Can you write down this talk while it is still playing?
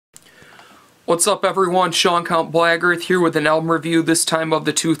What's up everyone, Sean CountBlagorath here with an album review, this time of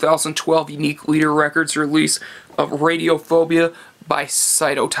the 2012 Unique Leader Records release of Radiophobia by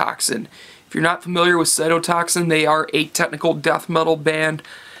Cytotoxin. If you're not familiar with Cytotoxin, they are a technical death metal band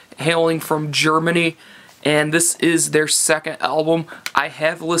hailing from Germany, and this is their second album. I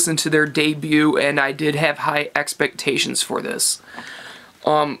have listened to their debut and I did have high expectations for this.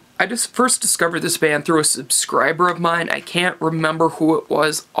 I just first discovered this band through a subscriber of mine. I can't remember who it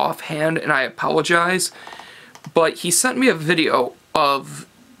was offhand, and I apologize. But he sent me a video of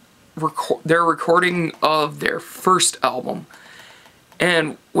their recording of their first album.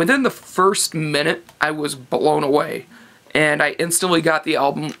 And within the first minute, I was blown away. And I instantly got the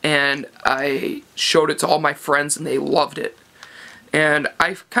album, and I showed it to all my friends, and they loved it. And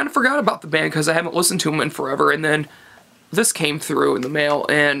I kind of forgot about the band because I haven't listened to them in forever, and then this came through in the mail,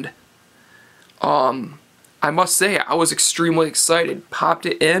 and I must say I was extremely excited. Popped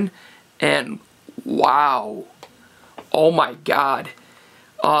it in, and wow, oh my god,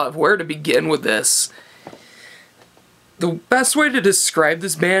 where to begin with this? The best way to describe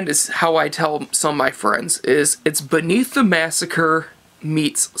this band is how I tell some of my friends, is it's Beneath the Massacre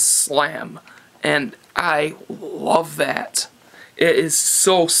meets Slam, and I love that. It is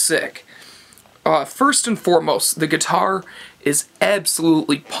so sick. First and foremost, the guitar is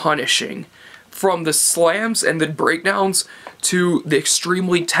absolutely punishing. From the slams and the breakdowns to the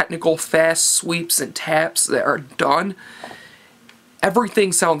extremely technical fast sweeps and taps that are done,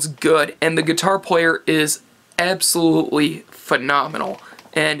 everything sounds good, and the guitar player is absolutely phenomenal.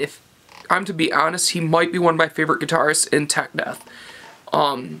 And if I'm to be honest, he might be one of my favorite guitarists in tech death.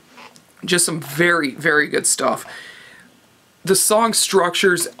 Just some very, very good stuff. The song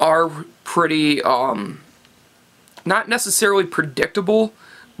structures are pretty, not necessarily predictable,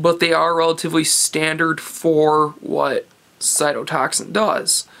 but they are relatively standard for what Cytotoxin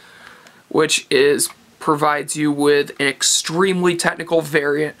does, which is provides you with an extremely technical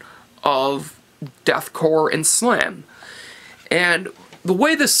variant of deathcore and slam. And the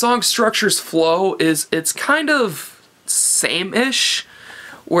way the song structures flow is it's kind of same-ish,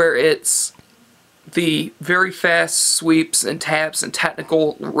 where it's the very fast sweeps and taps and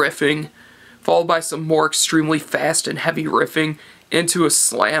technical riffing, followed by some more extremely fast and heavy riffing into a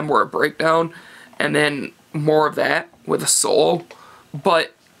slam or a breakdown, and then more of that with a solo.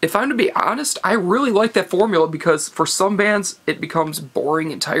 But if I'm to be honest, I really like that formula because for some bands it becomes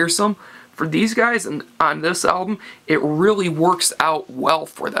boring and tiresome. For these guys and on this album, it really works out well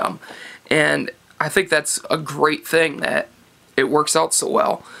for them. And I think that's a great thing that it works out so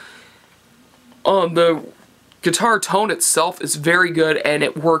well. The guitar tone itself is very good, and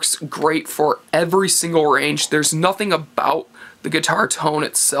it works great for every single range. There's nothing about the guitar tone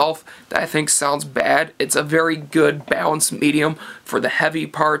itself that I think sounds bad. It's a very good balanced medium for the heavy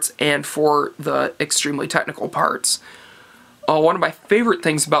parts and for the extremely technical parts. One of my favorite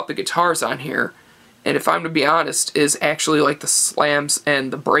things about the guitars on here, and if I'm to be honest, is actually like the slams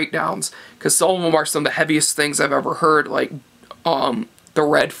and the breakdowns, because some of them are some of the heaviest things I've ever heard, like the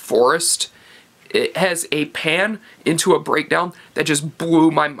Red Forest. It has a pan into a breakdown that just blew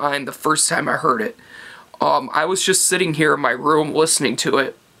my mind the first time I heard it. I was just sitting here in my room listening to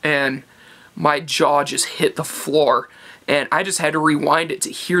it, and my jaw just hit the floor, and I just had to rewind it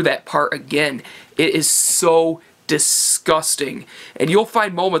to hear that part again. It is so disgusting, and you'll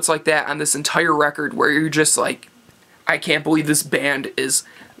find moments like that on this entire record where you're just like, I can't believe this band is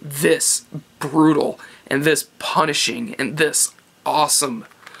this brutal, and this punishing, and this awesome.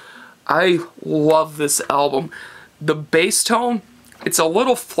 I love this album. The bass tone, it's a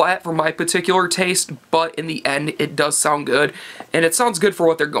little flat for my particular taste, but in the end it does sound good, and it sounds good for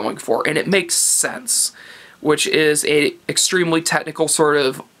what they're going for, and it makes sense, which is a extremely technical sort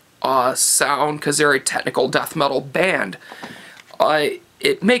of sound, because they're a technical death metal band.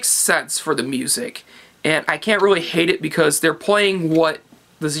 It makes sense for the music, and I can't really hate it because they're playing what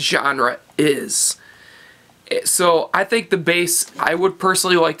this genre is. So I think the bass, I would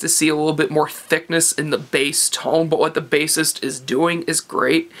personally like to see a little bit more thickness in the bass tone, but what the bassist is doing is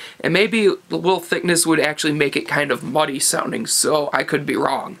great, and maybe a little thickness would actually make it kind of muddy sounding, so I could be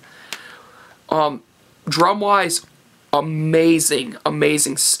wrong. Drum-wise, amazing,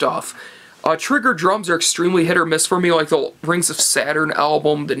 amazing stuff. Trigger drums are extremely hit or miss for me, like the Rings of Saturn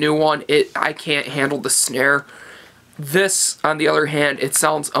album, the new one, I can't handle the snare. This, on the other hand, it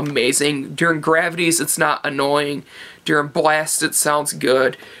sounds amazing. During gravities, it's not annoying. During blasts, it sounds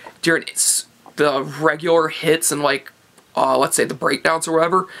good. During the regular hits and, like, let's say the breakdowns or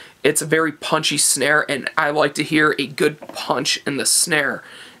whatever, it's a very punchy snare, and I like to hear a good punch in the snare,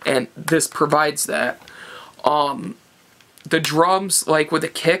 and this provides that. The drums, like with the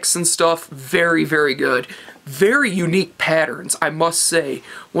kicks and stuff, very, very good. Very unique patterns, I must say.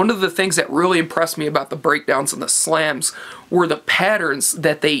 One of the things that really impressed me about the breakdowns and the slams were the patterns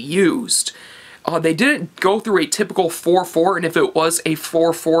that they used. They didn't go through a typical 4/4, and if it was a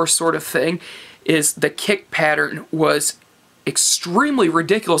 4/4 sort of thing, is the kick pattern was extremely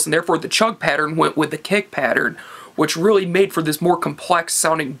ridiculous, and therefore the chug pattern went with the kick pattern, which really made for this more complex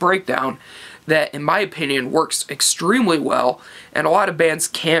sounding breakdown that, in my opinion, works extremely well, and a lot of bands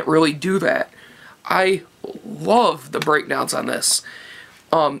can't really do that. I love the breakdowns on this.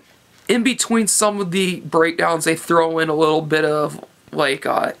 In between some of the breakdowns, they throw in a little bit of, like,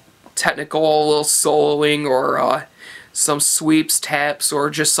 technical, a little soloing, or some sweeps, taps, or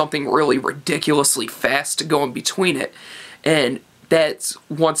just something really ridiculously fast to go in between it. And that,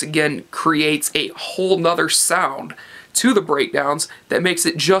 once again, creates a whole nother sound to the breakdowns that makes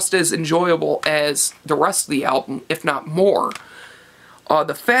it just as enjoyable as the rest of the album, if not more.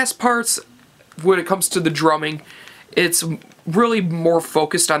 The fast parts, when it comes to the drumming, it's really more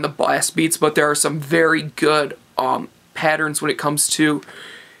focused on the blast beats, but there are some very good patterns when it comes to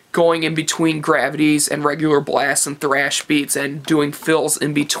going in between gravities and regular blasts and thrash beats and doing fills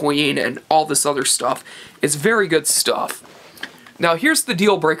in between and all this other stuff. It's very good stuff. Now here's the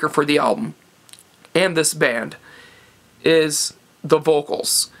deal breaker for the album and this band is the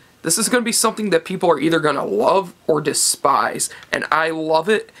vocals. This is going to be something that people are either going to love or despise, and I love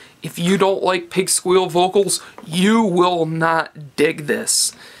it. If you don't like pig squeal vocals, you will not dig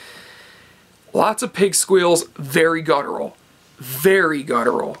this. Lots of pig squeals, very guttural. Very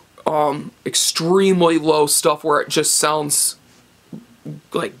guttural. Extremely low stuff where it just sounds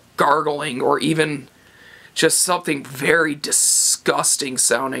like gargling, or even just something very disgusting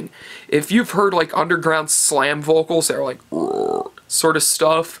sounding. If you've heard like underground slam vocals, they're like sort of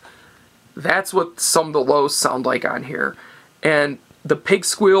stuff, that's what some of the lows sound like on here. And the pig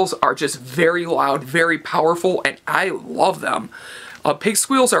squeals are just very loud, very powerful, and I love them. Pig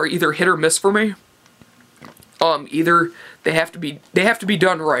squeals are either hit or miss for me. Either they have to be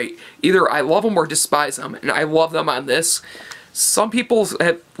done right. Either I love them or despise them, and I love them on this. Some people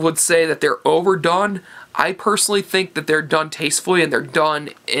would say that they're overdone. I personally think that they're done tastefully and they're done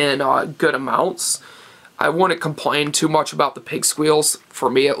in good amounts. I wouldn't complain too much about the pig squeals,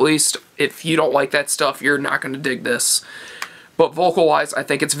 for me at least. If you don't like that stuff, you're not going to dig this. But vocal-wise, I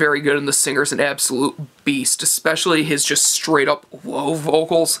think it's very good, and the singer's an absolute beast. Especially his just straight-up low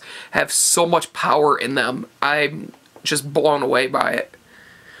vocals have so much power in them. I'm just blown away by it.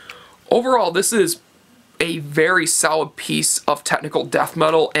 Overall, this is a very solid piece of technical death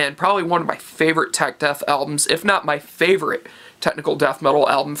metal, and probably one of my favorite tech death albums, if not my favorite technical death metal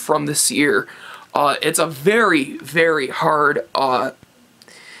album from this year. It's a very, very hard,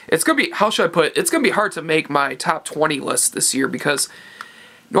 it's going to be, how should I put it? It's going to be hard to make my top 20 list this year, because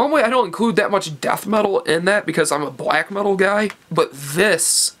normally I don't include that much death metal in that because I'm a black metal guy, but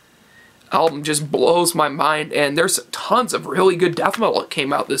this album just blows my mind, and there's tons of really good death metal that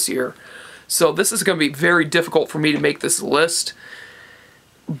came out this year. So this is going to be very difficult for me to make this list,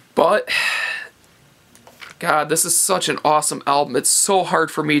 but God, this is such an awesome album. It's so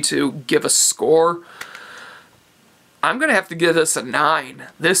hard for me to give a score. I'm going to have to give this a 9.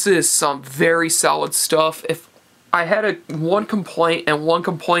 This is some very solid stuff. If I had one complaint, and one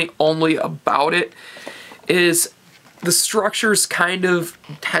complaint only about it, is the structures kind of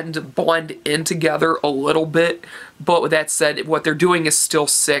tend to blend in together a little bit. But with that said, what they're doing is still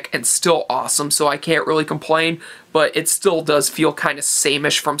sick and still awesome, so I can't really complain. But it still does feel kind of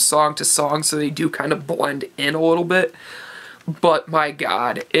same-ish from song to song, so they do kind of blend in a little bit. But my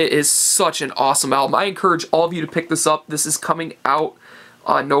God, it is such an awesome album. I encourage all of you to pick this up. This is coming out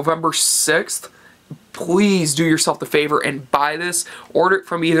on November 6th. Please do yourself the favor and buy this. Order it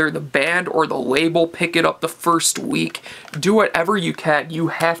from either the band or the label. Pick it up the first week. Do whatever you can. You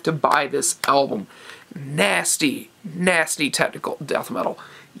have to buy this album. Nasty, nasty technical death metal.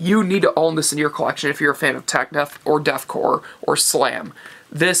 You need to own this in your collection if you're a fan of tech death or deathcore or slam.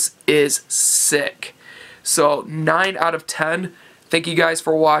 This is sick. So 9 out of 10. Thank you guys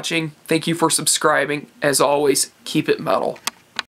for watching. Thank you for subscribing. As always, keep it metal.